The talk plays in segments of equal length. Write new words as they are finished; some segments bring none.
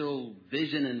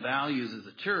vision and values as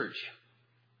a church.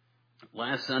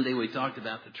 Last Sunday we talked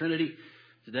about the Trinity.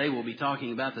 Today we'll be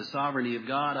talking about the sovereignty of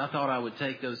God. I thought I would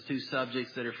take those two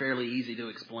subjects that are fairly easy to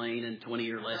explain in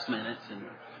 20 or less minutes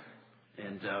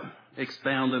and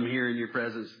expound them here in your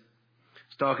presence. I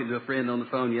was talking to a friend on the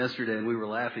phone yesterday, and we were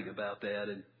laughing about that.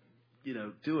 And,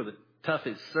 two of the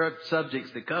toughest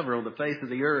subjects to cover on the face of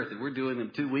the earth, and we're doing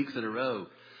them 2 weeks in a row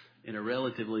in a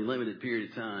relatively limited period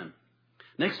of time.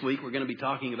 Next week, we're going to be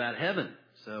talking about heaven.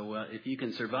 So if you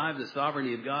can survive the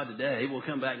sovereignty of God today, we'll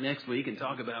come back next week and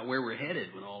talk about where we're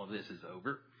headed when all of this is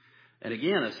over. And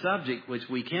again, a subject which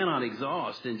we cannot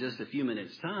exhaust in just a few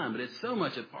minutes' time, but it's so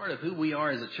much a part of who we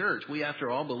are as a church. We, after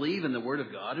all, believe in the Word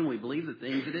of God, and we believe the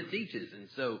things that it teaches. And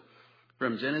so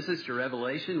from Genesis to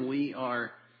Revelation, we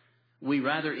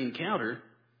rather encounter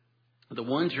the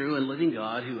one true and living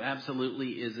God who absolutely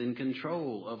is in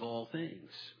control of all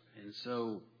things. And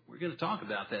so we're going to talk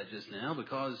about that just now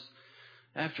because,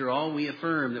 after all, we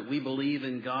affirm that we believe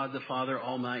in God the Father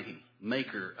Almighty,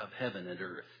 maker of heaven and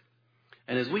earth.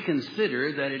 And as we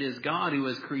consider that it is God who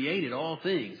has created all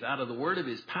things out of the word of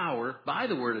His power, by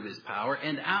the word of His power,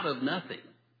 and out of nothing,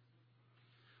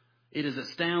 it is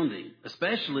astounding,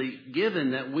 especially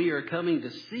given that we are coming to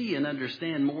see and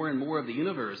understand more and more of the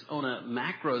universe on a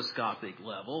macroscopic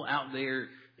level out there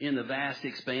in the vast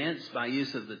expanse by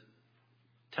use of the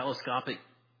telescopic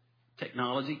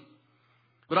technology,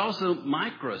 but also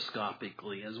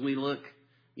microscopically as we look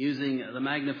using the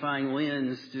magnifying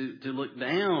lens to look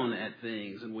down at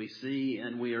things, and we see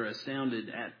and we are astounded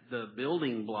at the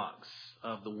building blocks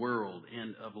of the world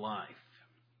and of life.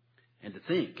 And to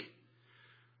think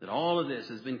that all of this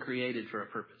has been created for a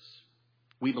purpose.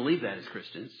 We believe that as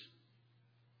Christians.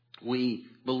 We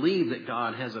believe that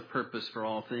God has a purpose for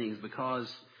all things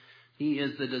because He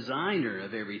is the designer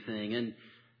of everything. And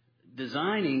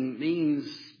designing means,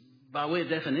 by way of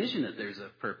definition, that there's a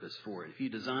purpose for it. If you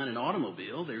design an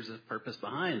automobile, there's a purpose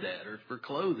behind that, or for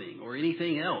clothing, or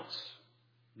anything else.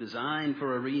 Designed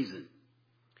for a reason.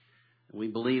 And we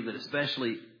believe that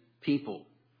especially people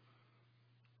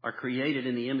are created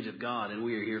in the image of God, and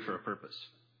we are here for a purpose.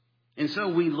 And so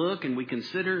we look and we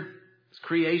consider, as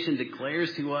creation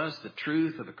declares to us the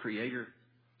truth of a Creator.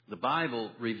 The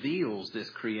Bible reveals this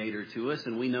Creator to us,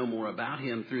 and we know more about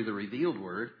Him through the revealed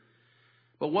Word.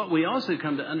 But what we also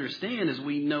come to understand as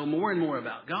we know more and more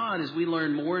about God is we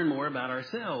learn more and more about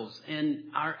ourselves and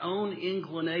our own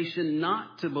inclination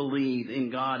not to believe in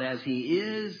God as He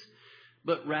is,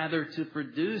 but rather to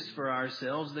produce for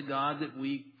ourselves the God that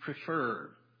we prefer.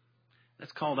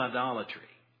 That's called idolatry.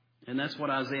 And that's what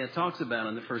Isaiah talks about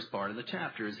in the first part of the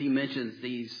chapter as he mentions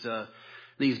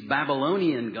these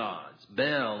Babylonian gods,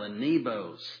 Bel and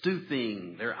Nebo,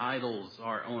 stooping. Their idols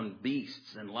are on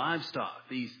beasts and livestock.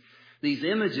 These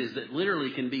images that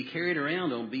literally can be carried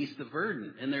around on beasts of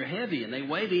burden. And they're heavy and they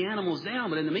weigh the animals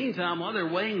down. But in the meantime, while they're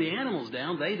weighing the animals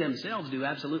down, they themselves do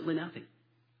absolutely nothing.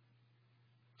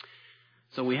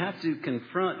 So we have to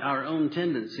confront our own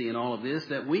tendency in all of this,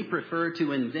 that we prefer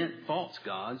to invent false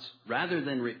gods rather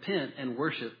than repent and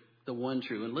worship the one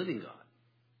true and living God.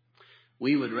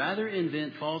 We would rather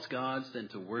invent false gods than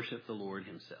to worship the Lord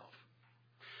Himself.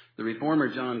 The reformer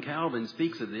John Calvin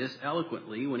speaks of this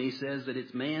eloquently when he says that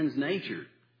it's man's nature,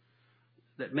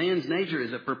 that man's nature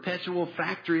is a perpetual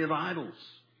factory of idols.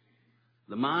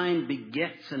 The mind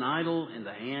begets an idol and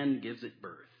the hand gives it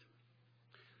birth.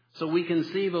 So we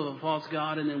conceive of a false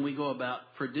god and then we go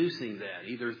about producing that,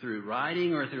 either through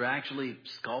writing or through actually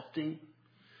sculpting.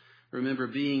 I remember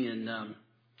being in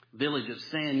village of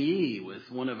Sanyi with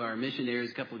one of our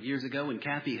missionaries a couple of years ago, and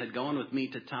Kathy had gone with me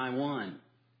to Taiwan.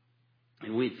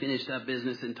 And we'd finished up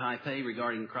business in Taipei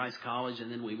regarding Christ College, and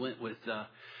then we went with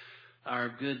our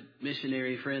good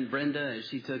missionary friend Brenda as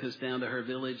she took us down to her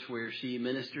village where she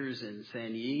ministers in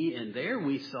Sanyi. And there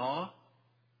we saw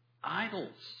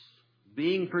idols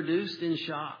being produced in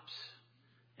shops.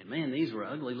 And man, these were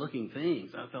ugly looking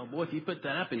things. I thought, boy, if you put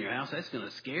that up in your house, that's going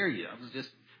to scare you. I was just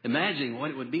imagining what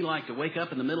it would be like to wake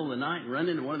up in the middle of the night and run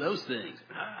into one of those things.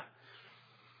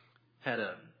 Had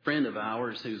a friend of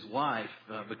ours whose wife,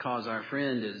 because our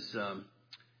friend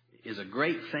is a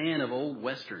great fan of old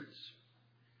westerns,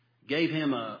 gave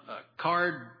him a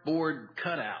cardboard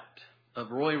cutout of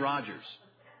Roy Rogers.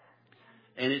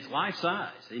 And it's life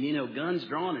size. And, guns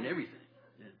drawn and everything.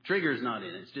 Trigger's not in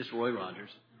it. It's just Roy Rogers.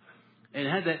 And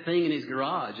had that thing in his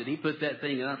garage. And he put that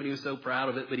thing up and he was so proud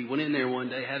of it. But he went in there one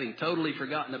day having totally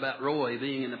forgotten about Roy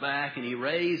being in the back. And he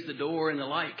raised the door and the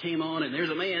light came on. And there's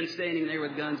a man standing there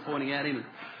with guns pointing at him. And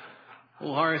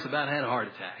old Horace about had a heart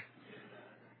attack.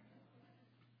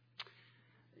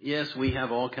 Yes, we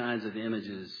have all kinds of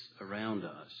images around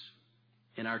us.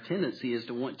 And our tendency is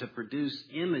to want to produce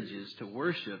images to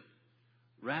worship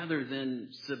rather than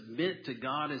submit to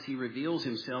God as He reveals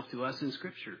Himself to us in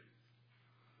Scripture.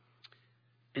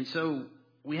 And so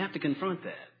we have to confront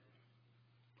that.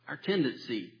 Our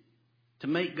tendency to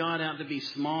make God out to be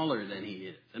smaller than He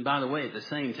is. And by the way, at the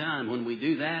same time, when we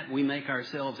do that, we make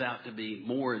ourselves out to be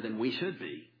more than we should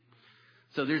be.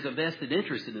 So there's a vested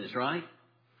interest in this, right?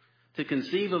 To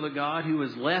conceive of a God who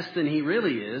is less than He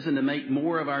really is and to make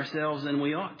more of ourselves than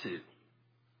we ought to.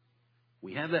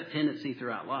 We have that tendency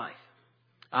throughout life.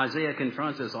 Isaiah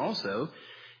confronts us also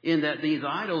in that these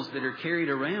idols that are carried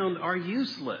around are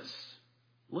useless.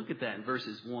 Look at that in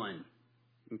verses 1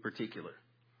 in particular.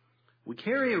 We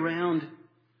carry around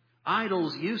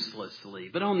idols uselessly,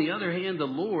 but on the other hand, the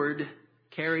Lord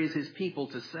carries His people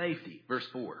to safety. Verse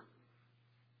 4.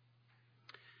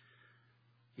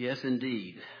 Yes,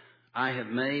 indeed, I have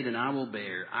made and I will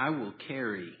bear. I will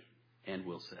carry and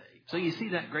will save. So you see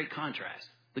that great contrast.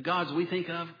 The gods we think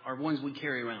of are ones we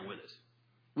carry around with us.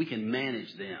 We can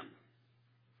manage them.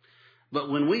 But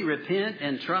when we repent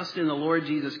and trust in the Lord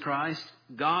Jesus Christ,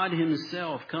 God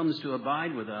Himself comes to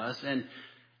abide with us, and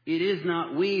it is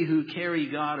not we who carry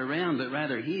God around, but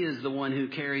rather He is the one who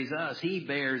carries us. He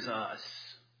bears us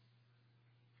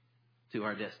to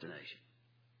our destination.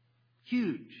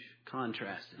 Huge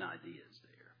contrast in ideas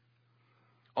there.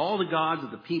 All the gods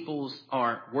of the peoples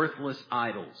are worthless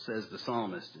idols, says the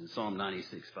psalmist in Psalm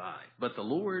 96:5. But the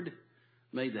Lord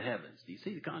made the heavens. Do you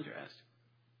see the contrast?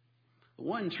 The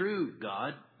one true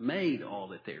God made all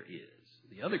that there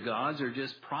is. The other gods are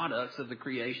just products of the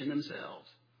creation themselves.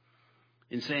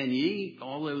 In Sanyi,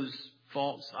 all those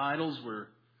false idols were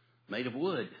made of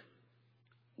wood.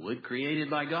 Wood created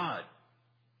by God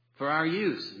for our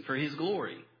use and for His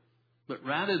glory. But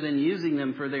rather than using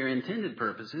them for their intended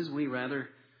purposes, we rather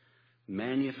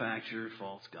manufacture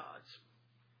false gods.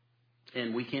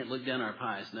 And we can't look down our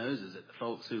pious noses at the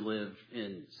folks who live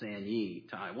in Sanyi,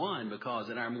 Taiwan, because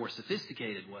in our more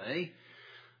sophisticated way,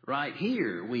 right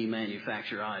here we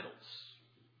manufacture idols.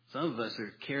 Some of us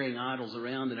are carrying idols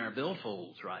around in our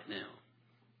billfolds right now.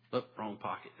 Oh, wrong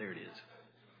pocket. There it is.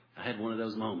 I had one of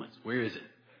those moments. Where is it?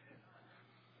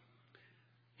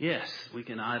 Yes, we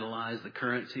can idolize the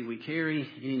currency we carry,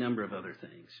 any number of other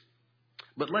things.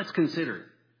 But let's consider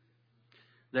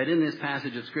that in this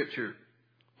passage of Scripture,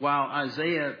 while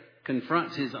Isaiah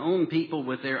confronts his own people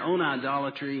with their own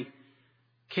idolatry,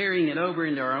 carrying it over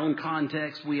into our own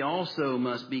context, we also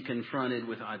must be confronted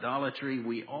with idolatry.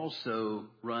 We also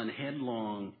run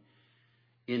headlong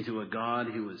into a God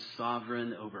who is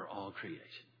sovereign over all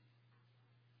creation.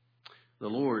 The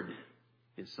Lord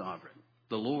is sovereign.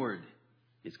 The Lord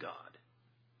is God.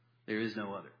 There is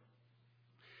no other.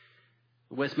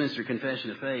 The Westminster Confession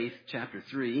of Faith, chapter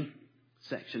 3,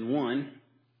 section 1,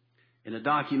 in a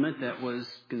document that was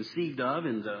conceived of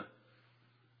in the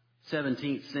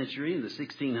 17th century, in the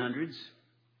 1600s,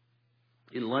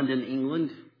 in London,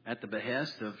 England, at the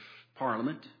behest of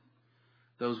Parliament.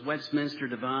 Those Westminster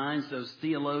divines, those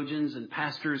theologians and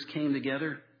pastors came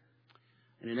together,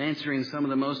 and in answering some of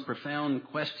the most profound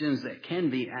questions that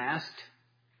can be asked,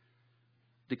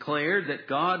 declared that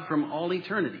God from all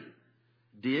eternity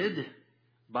did,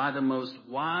 by the most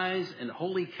wise and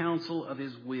holy counsel of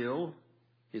His will,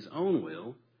 His own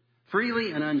will,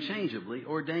 freely and unchangeably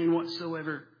ordain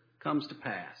whatsoever comes to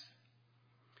pass.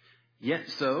 Yet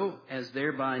so, as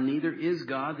thereby neither is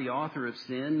God the author of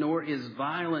sin, nor is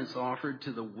violence offered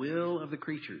to the will of the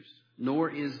creatures, nor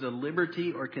is the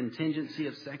liberty or contingency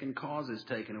of second causes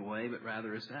taken away, but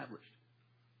rather established.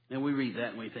 And we read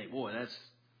that and we think, boy, that's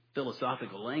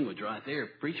philosophical language right there.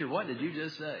 Preacher, what did you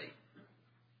just say?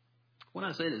 What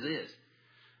I said is this,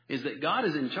 is that God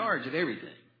is in charge of everything.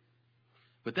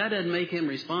 But that doesn't make Him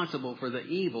responsible for the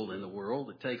evil in the world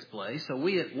that takes place. So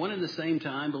we at one and the same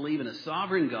time believe in a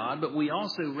sovereign God, but we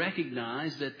also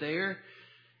recognize that there,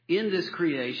 in this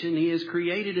creation, He has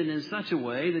created it in such a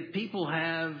way that people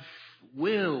have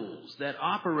wills that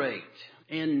operate,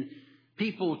 and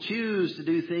people choose to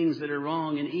do things that are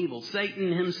wrong and evil.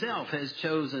 Satan himself has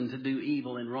chosen to do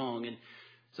evil and wrong. And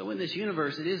so in this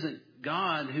universe, it isn't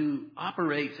God who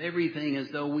operates everything as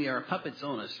though we are puppets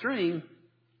on a string,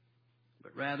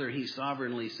 but rather He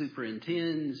sovereignly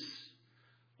superintends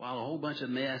while a whole bunch of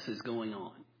mess is going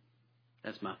on.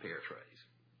 That's my paraphrase.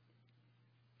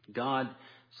 God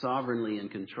sovereignly in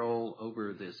control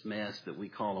over this mess that we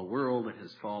call a world that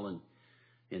has fallen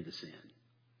into sin.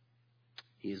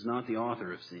 He is not the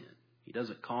author of sin. He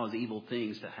doesn't cause evil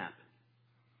things to happen.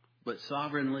 But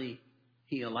sovereignly,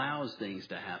 He allows things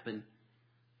to happen.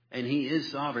 And He is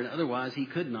sovereign. Otherwise, He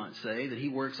could not say that He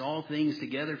works all things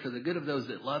together for the good of those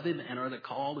that love Him and are the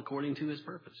called according to His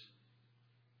purpose.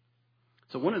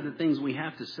 So one of the things we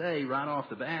have to say right off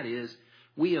the bat is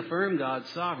we affirm God's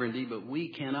sovereignty, but we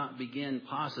cannot begin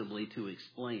possibly to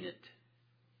explain it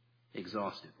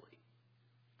exhaustively.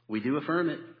 We do affirm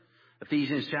it.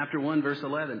 Ephesians chapter 1, verse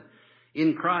 11.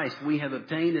 In Christ we have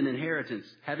obtained an inheritance,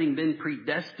 having been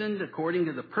predestined according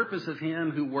to the purpose of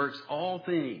Him who works all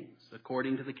things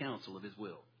according to the counsel of His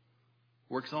will.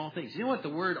 Works all things. You know what the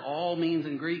word all means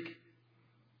in Greek?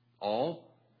 All.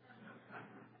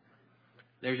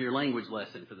 There's your language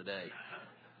lesson for the day.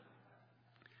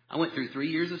 I went through 3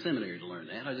 years of seminary to learn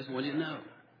that. I just want you to know.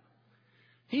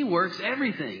 He works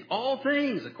everything, all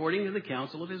things, according to the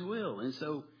counsel of His will. And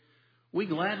so we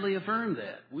gladly affirm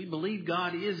that. We believe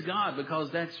God is God because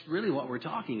that's really what we're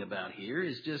talking about here,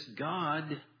 is just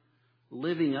God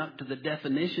living up to the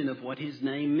definition of what His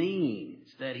name means,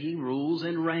 that He rules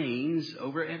and reigns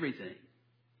over everything.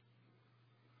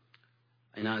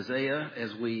 In Isaiah,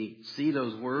 as we see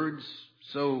those words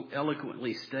so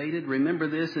eloquently stated, remember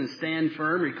this and stand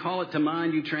firm. Recall it to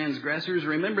mind, you transgressors.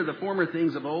 Remember the former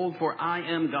things of old, for I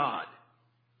am God,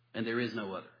 and there is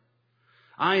no other.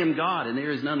 I am God, and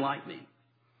there is none like me,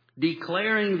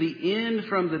 declaring the end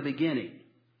from the beginning,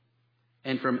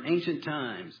 and from ancient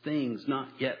times things not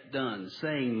yet done,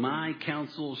 saying, my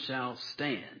counsel shall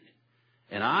stand,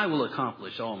 and I will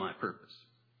accomplish all my purpose.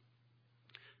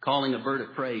 Calling a bird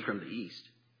of prey from the east,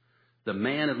 the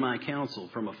man of my counsel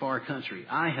from a far country.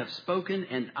 I have spoken,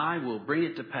 and I will bring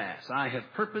it to pass. I have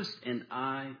purposed, and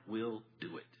I will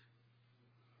do it.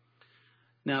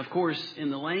 Now, of course,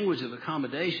 in the language of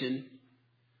accommodation,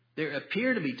 there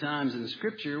appear to be times in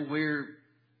Scripture where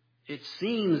it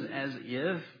seems as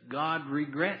if God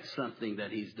regrets something that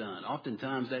He's done.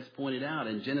 Oftentimes that's pointed out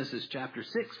in Genesis chapter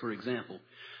 6, for example,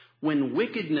 when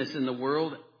wickedness in the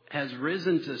world has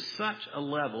risen to such a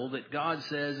level that God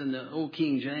says in the old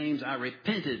King James, I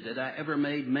repented that I ever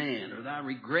made man, or I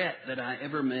regret that I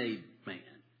ever made man.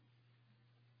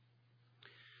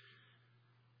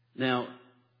 Now,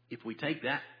 if we take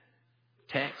that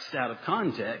text out of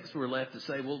context, we're left to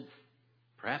say, well,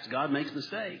 perhaps God makes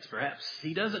mistakes. Perhaps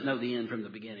He doesn't know the end from the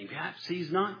beginning. Perhaps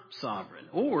He's not sovereign.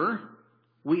 Or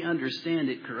we understand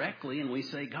it correctly and we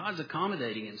say, God's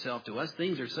accommodating Himself to us.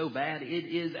 Things are so bad, it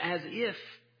is as if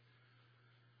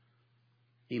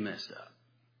He messed up.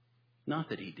 Not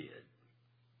that He did.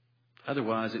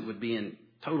 Otherwise, it would be in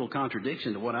total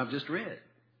contradiction to what I've just read.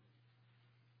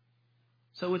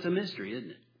 So it's a mystery,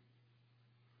 isn't it?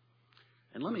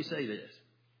 And let me say this.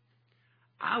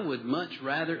 I would much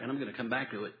rather, and I'm going to come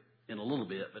back to it in a little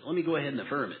bit, but let me go ahead and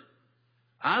affirm it.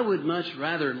 I would much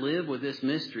rather live with this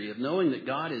mystery of knowing that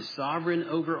God is sovereign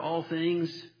over all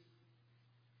things,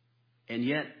 and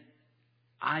yet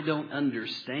I don't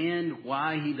understand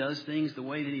why He does things the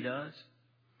way that He does.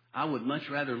 I would much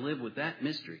rather live with that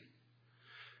mystery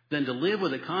than to live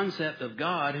with a concept of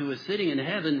God who is sitting in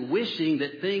heaven wishing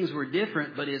that things were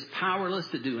different but is powerless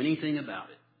to do anything about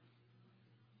it.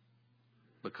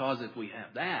 Because if we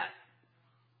have that,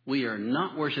 we are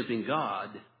not worshiping God,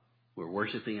 we're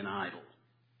worshiping an idol.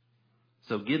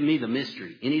 So give me the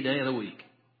mystery any day of the week.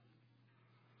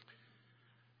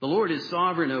 The Lord is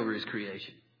sovereign over His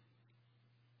creation.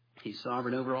 He's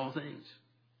sovereign over all things.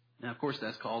 Now, of course,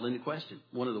 that's called into question.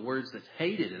 One of the words that's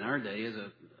hated in our day is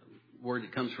a word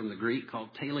that comes from the Greek called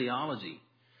teleology.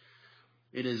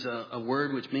 It is a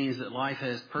word which means that life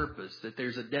has purpose, that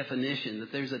there's a definition,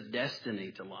 that there's a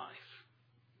destiny to life.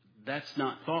 That's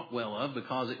not thought well of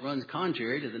because it runs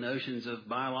contrary to the notions of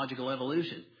biological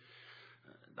evolution.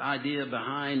 The idea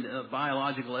behind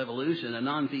biological evolution, a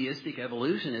non-theistic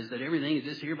evolution, is that everything is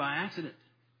just here by accident.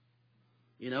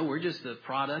 You know, we're just a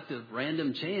product of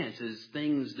random chance as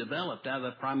things developed out of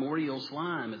the primordial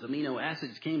slime, as amino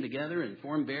acids came together and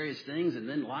formed various things, and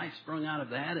then life sprung out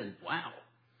of that, and wow,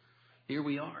 here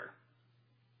we are.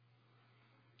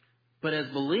 But as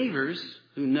believers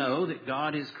who know that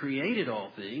God has created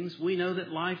all things, we know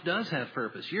that life does have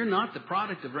purpose. You're not the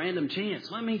product of random chance.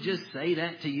 Let me just say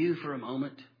that to you for a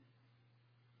moment.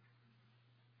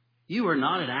 You are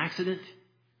not an accident.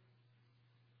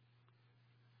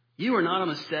 You are not a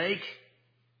mistake.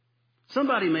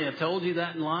 Somebody may have told you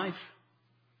that in life.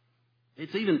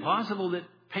 It's even possible that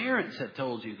parents have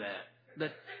told you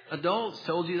that adults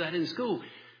told you that in school.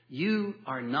 You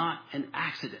are not an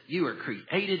accident. You are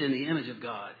created in the image of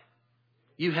God.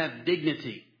 You have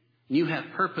dignity, you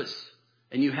have purpose,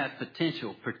 and you have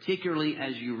potential, particularly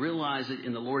as you realize it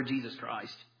in the Lord Jesus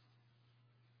Christ.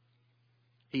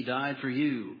 He died for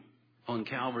you on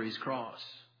Calvary's cross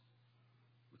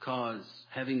because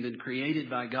having been created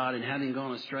by God and having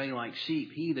gone astray like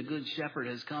sheep, He, the good shepherd,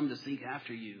 has come to seek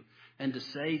after you and to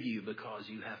save you because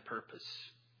you have purpose.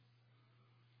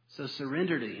 So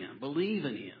surrender to Him. Believe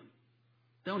in Him.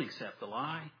 Don't accept the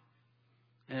lie.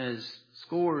 As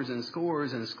scores and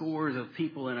scores and scores of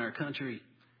people in our country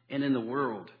and in the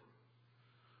world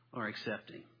are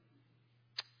accepting.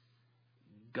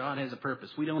 God has a purpose.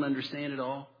 We don't understand it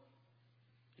all.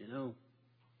 You know,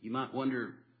 you might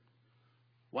wonder,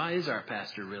 why is our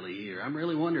pastor really here? I'm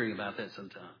really wondering about that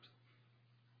sometimes.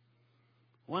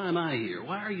 Why am I here?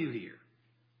 Why are you here?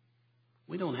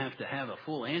 We don't have to have a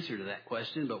full answer to that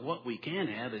question, but what we can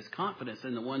have is confidence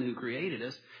in the one who created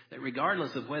us, that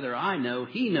regardless of whether I know,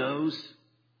 He knows,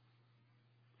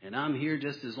 and I'm here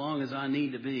just as long as I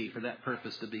need to be for that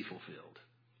purpose to be fulfilled.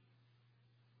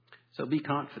 So be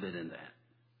confident in that.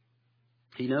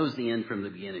 He knows the end from the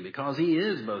beginning because He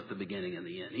is both the beginning and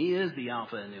the end. He is the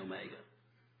Alpha and the Omega.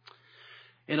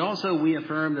 And also we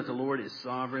affirm that the Lord is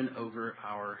sovereign over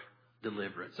our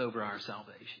deliverance, over our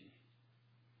salvation.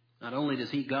 Not only does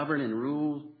He govern and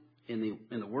rule in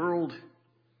the world,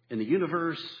 in the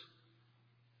universe,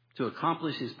 to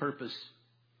accomplish His purpose,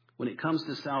 when it comes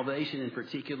to salvation in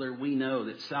particular, we know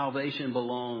that salvation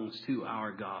belongs to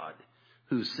our God,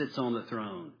 who sits on the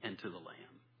throne, and to the Lamb.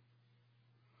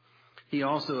 He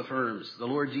also affirms, the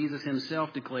Lord Jesus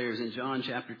Himself declares in John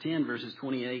chapter 10, verses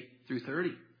 28 through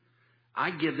 30,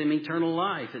 I give them eternal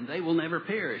life, and they will never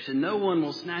perish, and no one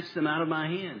will snatch them out of my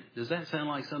hand. Does that sound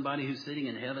like somebody who's sitting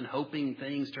in heaven hoping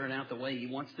things turn out the way He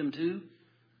wants them to?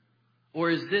 Or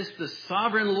is this the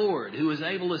sovereign Lord who is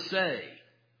able to say,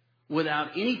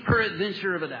 without any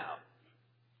peradventure of a doubt,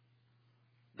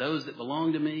 those that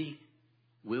belong to me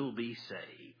will be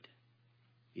saved?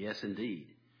 Yes, indeed.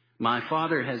 My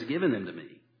Father has given them to me,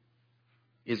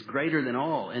 is greater than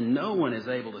all, and no one is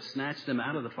able to snatch them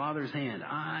out of the Father's hand.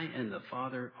 I and the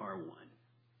Father are one.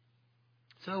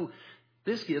 So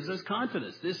this gives us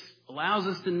confidence. This allows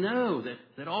us to know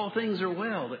that all things are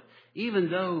well, that even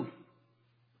though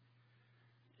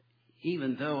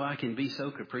I can be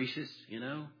so capricious, you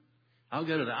know, I'll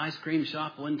go to the ice cream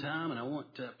shop one time and I want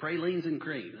pralines and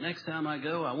cream. The next time I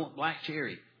go, I want black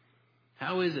cherry.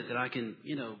 How is it that I can,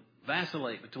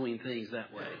 vacillate between things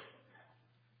that way?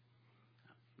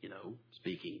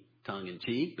 Speaking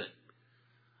tongue-in-cheek, but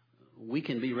we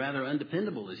can be rather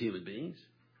undependable as human beings,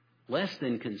 less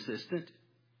than consistent.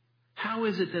 How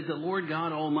is it that the Lord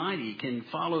God Almighty can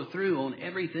follow through on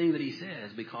everything that He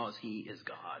says? Because He is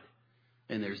God,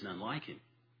 and there's none like Him.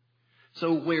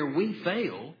 So where we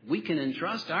fail, we can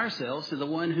entrust ourselves to the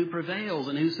one who prevails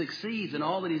and who succeeds in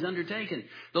all that He's undertaken.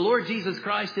 The Lord Jesus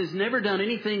Christ has never done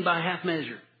anything by half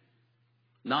measure.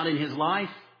 Not in His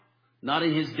life, not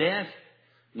in His death,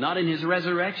 not in His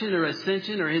resurrection or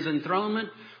ascension or His enthronement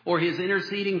or His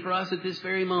interceding for us at this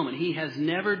very moment. He has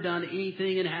never done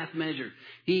anything in half measure.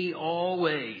 He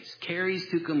always carries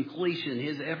to completion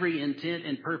His every intent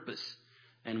and purpose.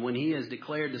 And when He has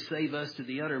declared to save us to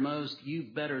the uttermost, you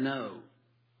better know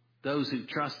those who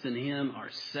trust in Him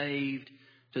are saved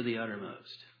to the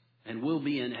uttermost and will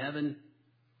be in heaven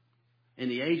in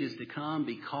the ages to come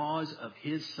because of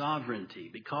His sovereignty,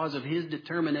 because of His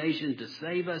determination to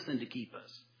save us and to keep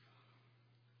us.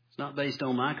 It's not based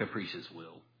on my capricious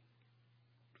will,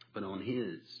 but on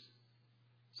His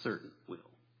certain will.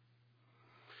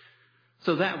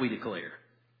 So that we declare.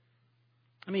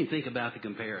 Think about the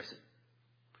comparison.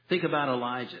 Think about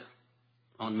Elijah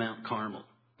on Mount Carmel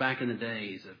back in the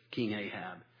days of King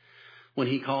Ahab, when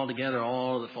he called together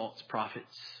all of the false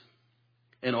prophets.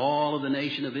 And all of the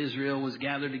nation of Israel was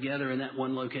gathered together in that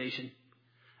one location.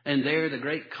 And there the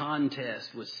great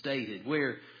contest was stated,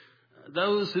 where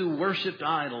those who worshipped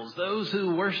idols, those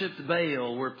who worshipped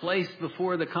Baal, were placed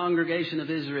before the congregation of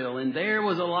Israel. And there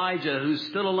was Elijah, who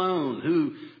stood alone,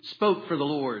 who spoke for the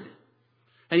Lord.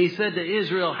 And he said to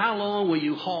Israel, how long will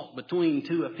you halt between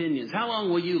two opinions? How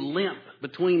long will you limp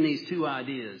between these two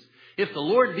ideas? If the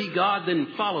Lord be God,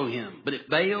 then follow Him. But if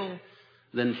Baal,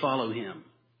 then follow him.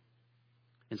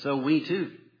 And so we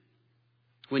too,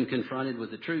 when confronted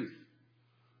with the truth,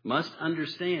 must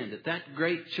understand that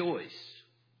great choice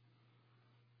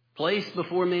placed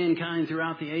before mankind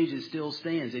throughout the ages still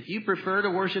stands. If you prefer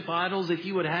to worship idols, if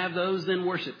you would have those, then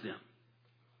worship them.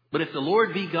 But if the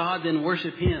Lord be God, then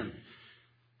worship Him.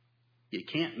 You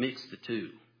can't mix the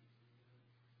two.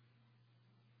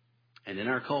 And in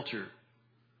our culture,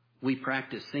 we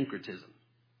practice syncretism.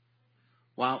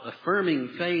 While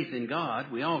affirming faith in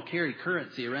God, we all carry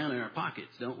currency around in our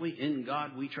pockets, don't we? In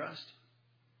God we trust.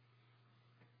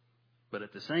 But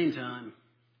at the same time,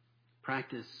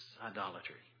 practice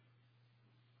idolatry.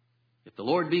 If the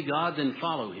Lord be God, then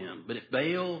follow Him. But if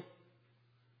Baal,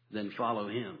 then follow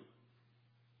him.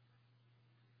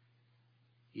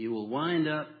 You will wind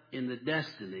up in the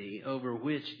destiny over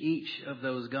which each of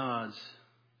those gods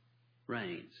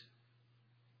reigns.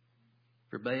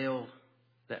 For Baal,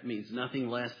 that means nothing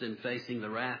less than facing the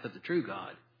wrath of the true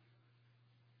God,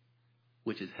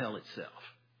 which is hell itself.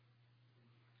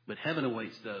 But heaven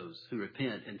awaits those who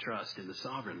repent and trust in the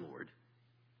sovereign Lord.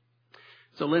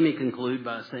 So let me conclude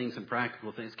by saying some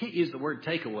practical things. Can't use the word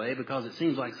takeaway because it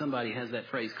seems like somebody has that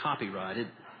phrase copyrighted.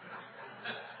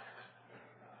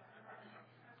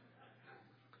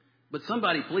 But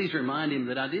somebody please remind him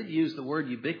that I did use the word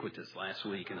ubiquitous last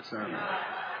week in a sermon.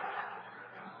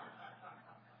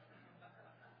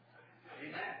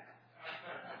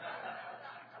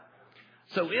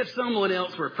 So if someone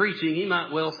else were preaching, he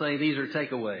might well say these are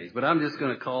takeaways, but I'm just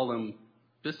going to call them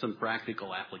just some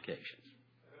practical applications.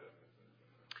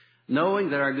 Knowing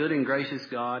that our good and gracious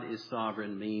God is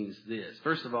sovereign means this.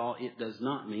 First of all, it does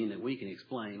not mean that we can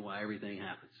explain why everything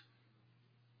happens.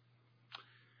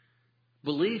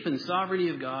 Belief in sovereignty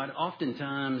of God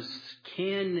oftentimes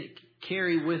can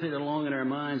carry with it along in our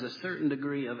minds a certain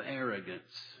degree of arrogance.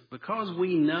 Because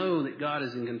we know that God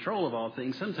is in control of all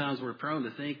things, sometimes we're prone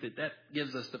to think that that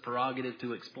gives us the prerogative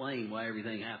to explain why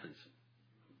everything happens.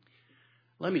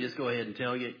 Let me just go ahead and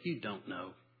tell you, you don't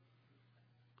know.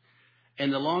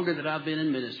 And the longer that I've been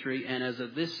in ministry, and as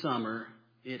of this summer,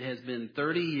 it has been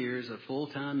 30 years of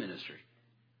full-time ministry,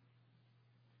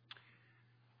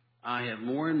 I have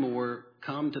more and more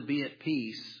come to be at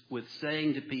peace with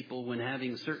saying to people when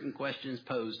having certain questions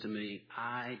posed to me,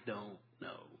 I don't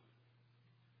know.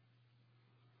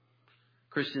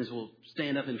 Christians will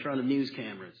stand up in front of news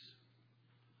cameras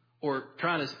or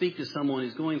try to speak to someone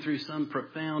who's going through some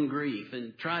profound grief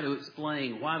and try to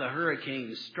explain why the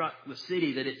hurricane struck the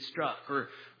city that it struck or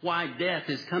why death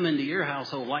is coming to your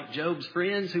household, like Job's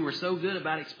friends who were so good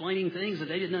about explaining things that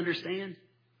they didn't understand.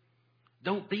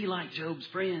 Don't be like Job's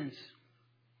friends.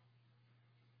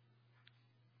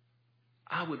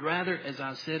 I would rather, as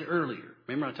I said earlier,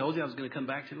 remember I told you I was going to come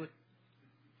back to it?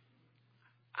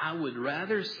 I would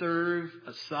rather serve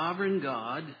a sovereign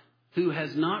God who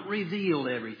has not revealed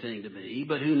everything to me,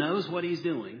 but who knows what he's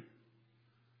doing,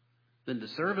 than to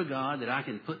serve a God that I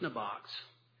can put in a box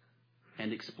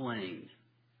and explain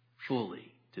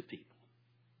fully to people.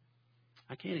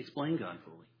 I can't explain God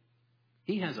fully.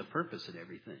 He has a purpose in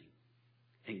everything.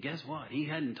 And guess what? He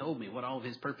hadn't told me what all of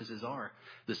his purposes are.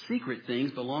 The secret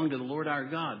things belong to the Lord our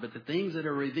God, but the things that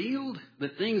are revealed, the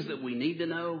things that we need to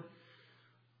know,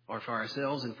 are for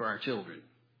ourselves and for our children.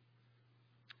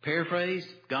 Paraphrased,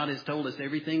 God has told us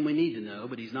everything we need to know,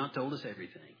 but he's not told us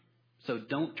everything. So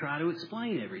don't try to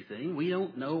explain everything. We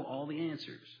don't know all the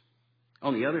answers.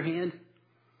 On the other hand,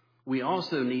 we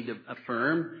also need to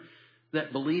affirm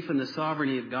that belief in the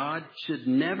sovereignty of God should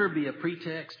never be a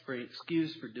pretext or an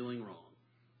excuse for doing wrong.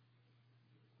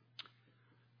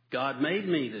 God made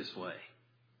me this way.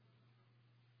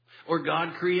 Or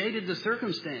God created the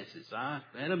circumstances. I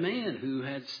had a man who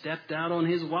had stepped out on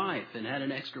his wife and had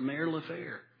an extramarital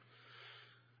affair.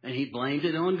 And he blamed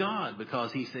it on God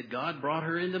because he said, God brought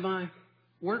her into my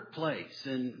workplace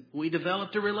and we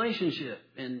developed a relationship.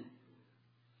 And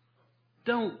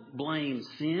don't blame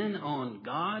sin on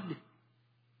God.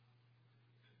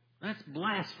 That's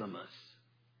blasphemous.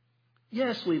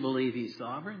 Yes, we believe he's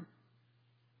sovereign.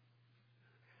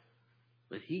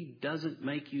 But he doesn't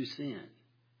make you sin.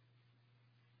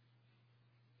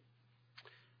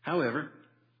 However,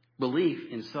 belief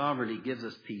in sovereignty gives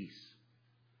us peace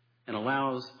and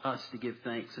allows us to give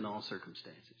thanks in all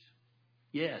circumstances.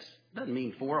 Yes, doesn't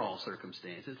mean for all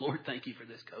circumstances. Lord, thank you for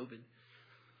this COVID.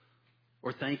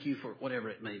 Or thank you for whatever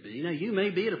it may be. You know, you may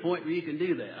be at a point where you can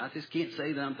do that. I just can't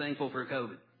say that I'm thankful for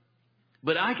COVID.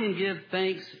 But I can give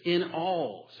thanks in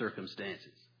all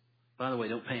circumstances. By the way,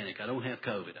 don't panic. I don't have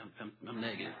COVID. I'm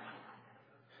negative.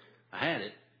 I had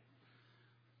it.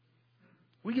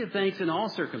 We give thanks in all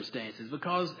circumstances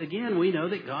because, again, we know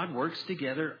that God works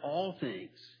together all things.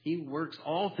 He works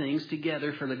all things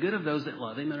together for the good of those that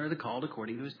love him and are the called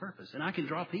according to his purpose. And I can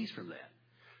draw peace from that.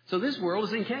 So this world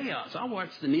is in chaos. I watch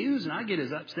the news and I get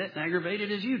as upset and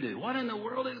aggravated as you do. What in the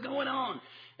world is going on?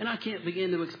 And I can't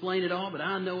begin to explain it all, but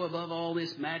I know above all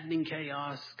this maddening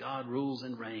chaos, God rules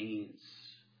and reigns.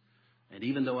 And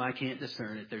even though I can't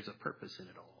discern it, there's a purpose in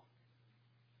it all.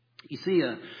 You see,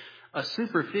 a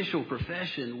superficial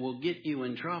profession will get you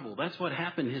in trouble. That's what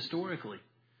happened historically.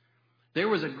 There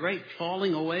was a great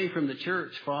falling away from the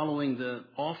church following the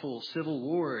awful civil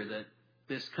war that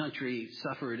this country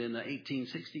suffered in the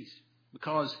 1860s.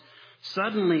 Because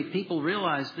suddenly people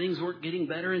realized things weren't getting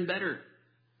better and better.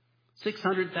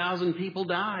 600,000 people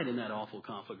died in that awful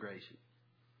conflagration.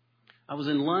 I was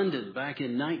in London back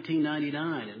in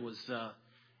 1999 and was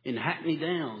in Hackney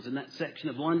Downs, in that section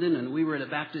of London, and we were at a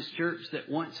Baptist church that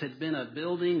once had been a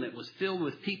building that was filled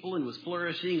with people and was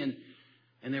flourishing,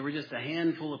 and there were just a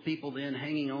handful of people then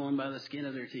hanging on by the skin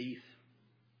of their teeth.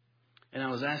 And I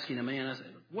was asking a man, I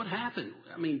said, what happened?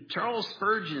 I mean, Charles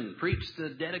Spurgeon preached the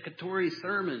dedicatory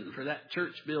sermon for that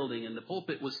church building, and the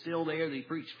pulpit was still there that he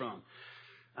preached from.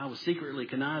 I was secretly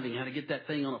conniving how to get that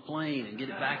thing on a plane and get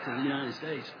it back to the United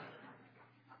States.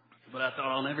 But I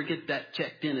thought I'll never get that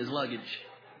checked in as luggage.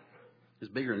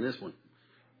 It's bigger than this one.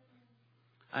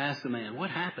 I asked the man,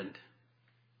 what happened?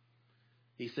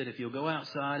 He said, if you'll go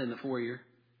outside in the foyer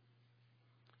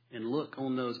and look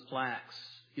on those plaques,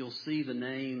 you'll see the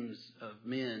names of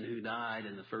men who died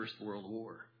in the First World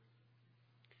War.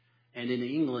 And in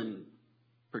England,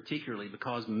 particularly,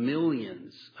 because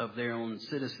millions of their own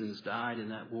citizens died in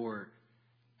that war,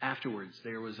 afterwards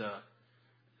there was a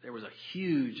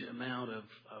huge amount of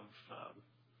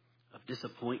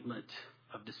disappointment,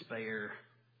 of despair.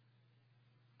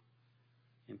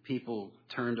 And people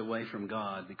turned away from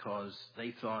God because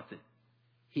they thought that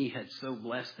He had so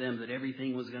blessed them that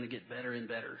everything was going to get better and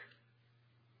better.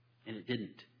 And it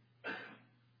didn't. But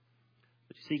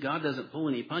you see, God doesn't pull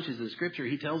any punches in Scripture.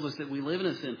 He tells us that we live in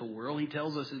a sinful world. He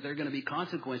tells us that there are going to be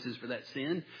consequences for that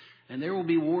sin. And there will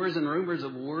be wars and rumors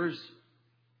of wars.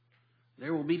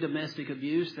 There will be domestic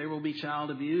abuse. There will be child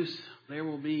abuse. There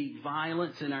will be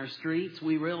violence in our streets.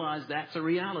 We realize that's a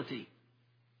reality.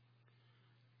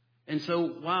 And so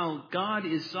while God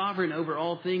is sovereign over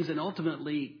all things and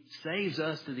ultimately saves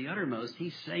us to the uttermost,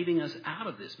 He's saving us out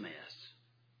of this mess.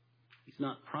 He's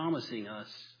not promising us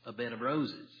a bed of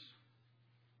roses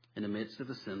in the midst of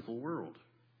a sinful world.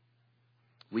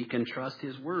 We can trust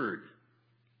His word.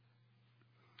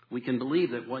 We can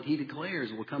believe that what He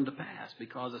declares will come to pass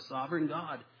because a sovereign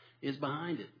God is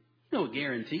behind it. You know, a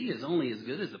guarantee is only as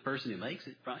good as the person who makes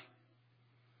it, right?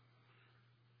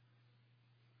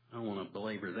 I don't want to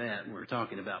belabor that. We're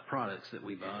talking about products that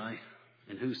we buy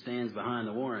and who stands behind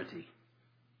the warranty.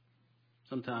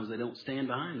 Sometimes they don't stand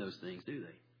behind those things, do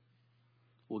they?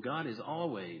 Well, God is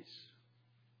always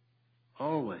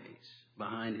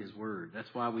behind His word.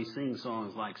 That's why we sing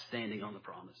songs like Standing on the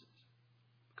Promises,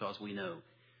 because we know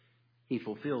He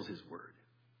fulfills His word.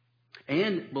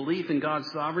 And belief in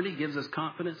God's sovereignty gives us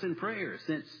confidence in prayer,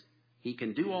 since He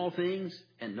can do all things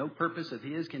and no purpose of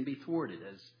His can be thwarted,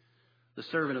 as the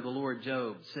servant of the Lord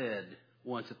Job said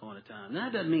once upon a time. Now,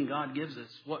 that doesn't mean God gives us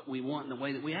what we want in the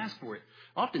way that we ask for it.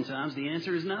 Oftentimes the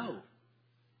answer is no.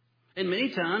 And many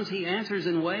times He answers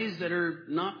in ways that are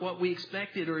not what we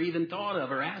expected or even thought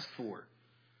of or asked for.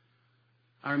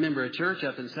 I remember a church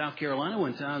up in South Carolina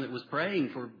one time that was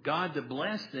praying for God to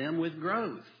bless them with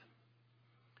growth.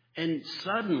 And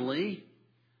suddenly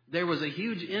there was a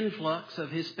huge influx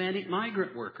of Hispanic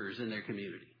migrant workers in their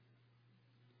community.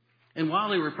 And while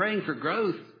they were praying for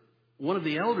growth, one of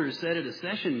the elders said at a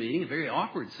session meeting, a very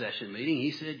awkward session meeting,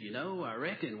 he said, you know, I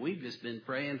reckon we've just been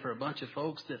praying for a bunch of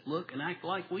folks that look and act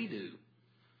like we do.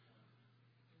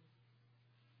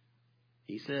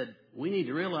 He said, we need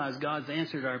to realize God's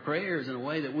answered our prayers in a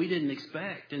way that we didn't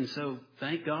expect. And so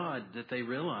thank God that they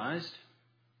realized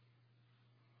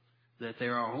that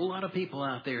there are a whole lot of people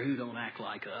out there who don't act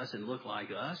like us and look like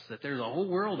us, that there's a whole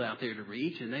world out there to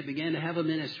reach, and they began to have a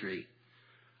ministry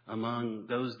among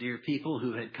those dear people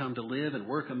who had come to live and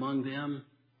work among them,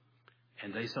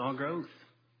 and they saw growth.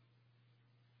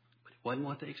 But it wasn't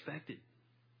what they expected.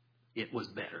 It was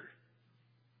better.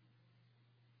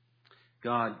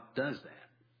 God does that.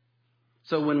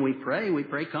 So when we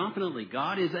pray confidently.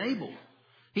 God is able.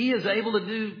 He is able to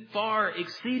do far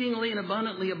exceedingly and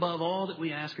abundantly above all that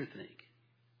we ask or think.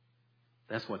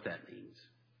 That's what that means.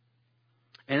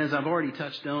 And as I've already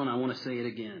touched on, I want to say it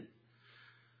again.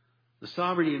 The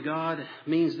sovereignty of God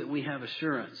means that we have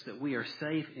assurance that we are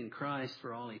safe in Christ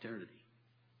for all eternity.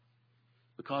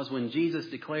 Because when Jesus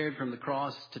declared from the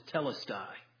cross to Telestai,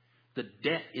 the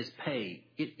debt is paid,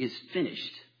 it is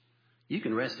finished, you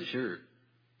can rest assured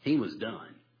He was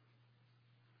done.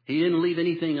 He didn't leave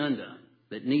anything undone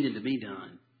that needed to be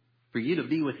done. For you to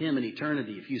be with Him in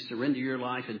eternity, if you surrender your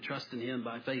life and trust in Him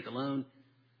by faith alone,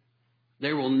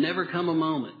 there will never come a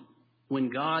moment when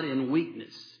God in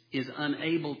weakness is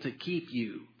unable to keep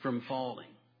you from falling.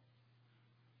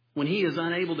 When He is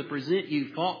unable to present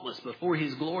you faultless before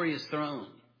His glorious throne.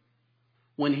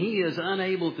 When He is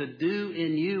unable to do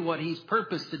in you what He's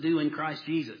purposed to do in Christ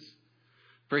Jesus.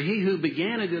 For He who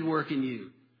began a good work in you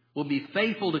will be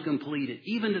faithful to complete it,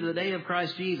 even to the day of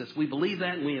Christ Jesus. We believe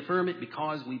that and we affirm it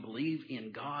because we believe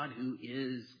in God who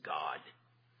is God.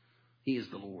 He is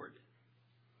the Lord.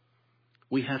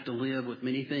 We have to live with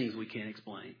many things we can't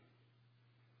explain.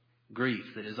 grief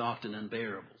that is often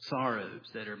unbearable, sorrows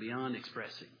that are beyond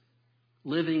expressing,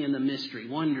 living in the mystery,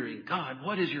 wondering, God,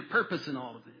 what is your purpose in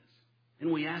all of this?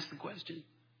 And we ask the question.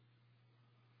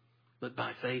 But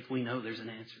by faith, we know there's an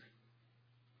answer.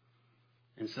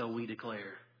 And so we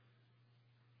declare,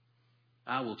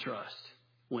 I will trust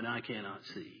when I cannot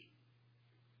see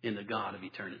in the God of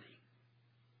eternity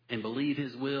and believe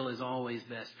His will is always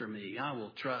best for me. I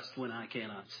will trust when I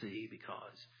cannot see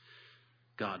because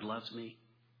God loves me.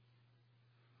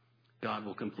 God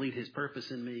will complete His purpose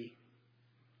in me.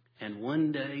 And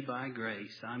one day, by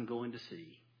grace, I'm going to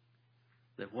see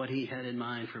that what He had in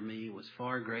mind for me was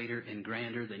far greater and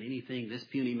grander than anything this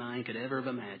puny mind could ever have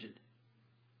imagined.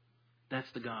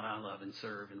 That's the God I love and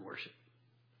serve and worship.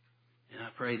 And I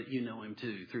pray that you know Him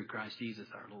too through Christ Jesus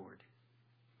our Lord.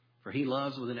 For He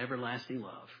loves with an everlasting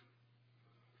love.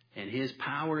 And His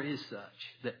power is such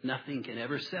that nothing can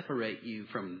ever separate you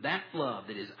from that love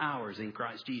that is ours in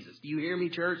Christ Jesus. Do you hear me,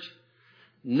 church?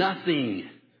 Nothing.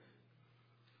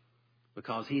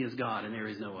 Because He is God and there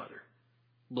is no other.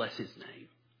 Bless His name.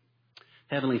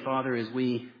 Heavenly Father, as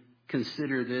we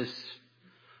consider this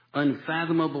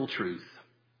unfathomable truth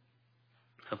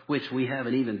of which we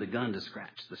haven't even begun to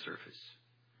scratch the surface,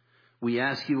 we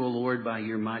ask you, O Lord, by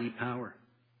your mighty power,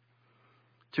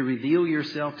 to reveal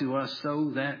yourself to us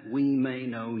so that we may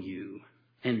know you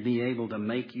and be able to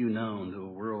make you known to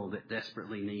a world that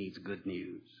desperately needs good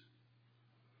news.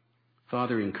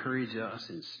 Father, encourage us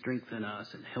and strengthen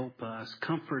us and help us,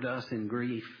 comfort us in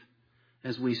grief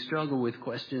as we struggle with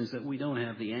questions that we don't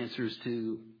have the answers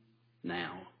to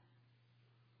now.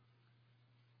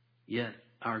 Yet,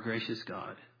 our gracious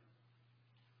God,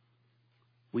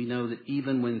 we know that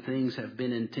even when things have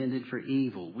been intended for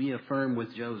evil, we affirm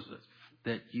with Joseph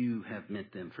that you have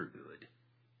meant them for good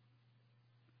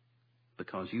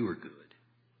because you are good.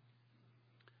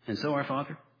 And so, our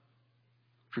Father,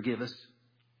 forgive us.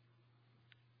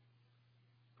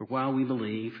 For while we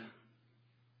believe,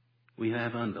 we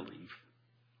have unbelief.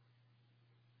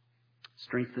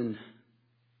 Strengthen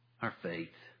our faith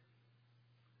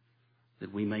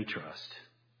that we may trust,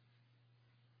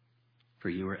 for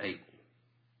you are able.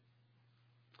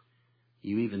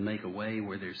 You even make a way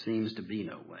where there seems to be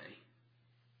no way.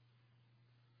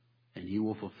 And you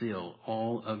will fulfill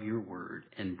all of your word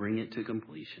and bring it to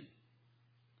completion.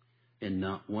 And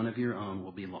not one of your own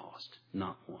will be lost,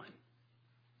 not one.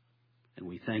 And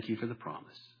we thank you for the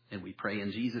promise. And we pray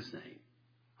in Jesus' name.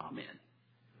 Amen.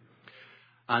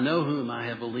 I know whom I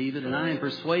have believed, and I am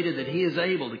persuaded that He is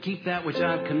able to keep that which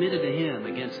I have committed to Him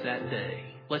against that day.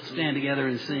 Let's stand together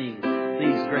and sing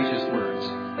these gracious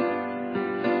words.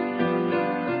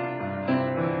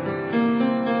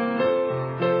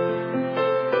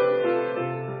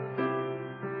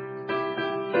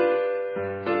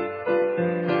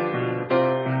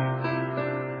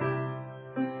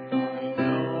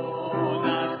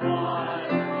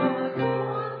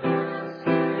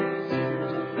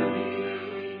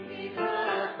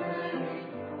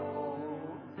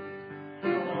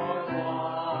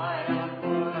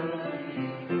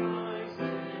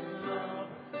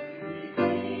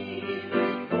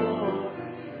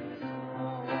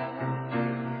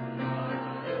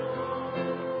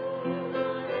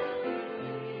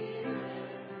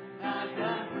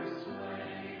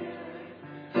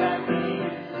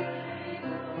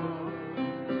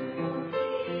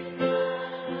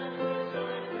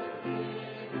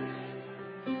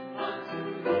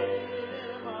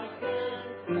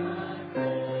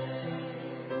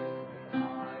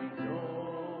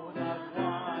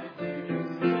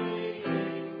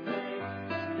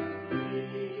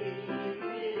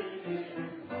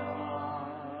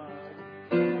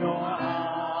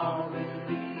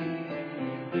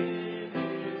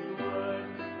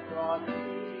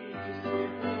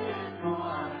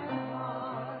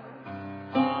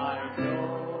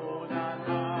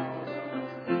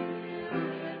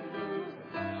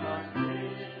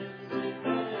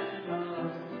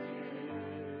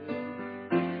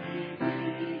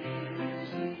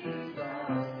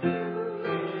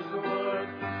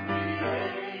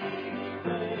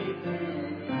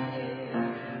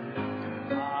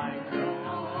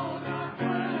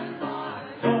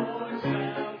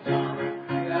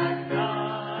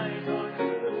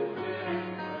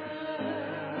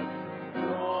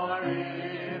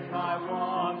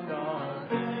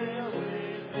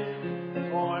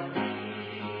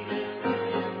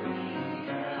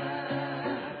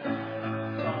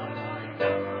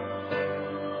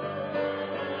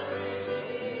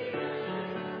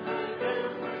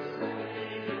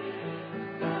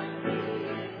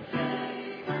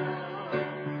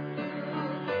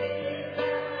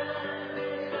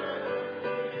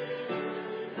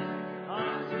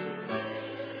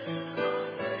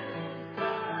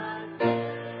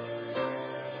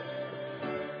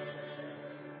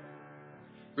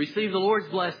 Receive the Lord's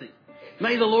blessing.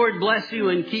 May the Lord bless you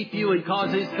and keep you and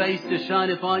cause His face to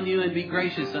shine upon you and be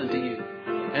gracious unto you.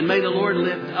 And may the Lord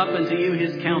lift up unto you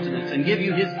His countenance and give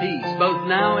you His peace, both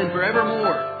now and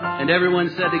forevermore. And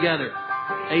everyone said together,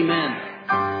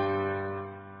 Amen.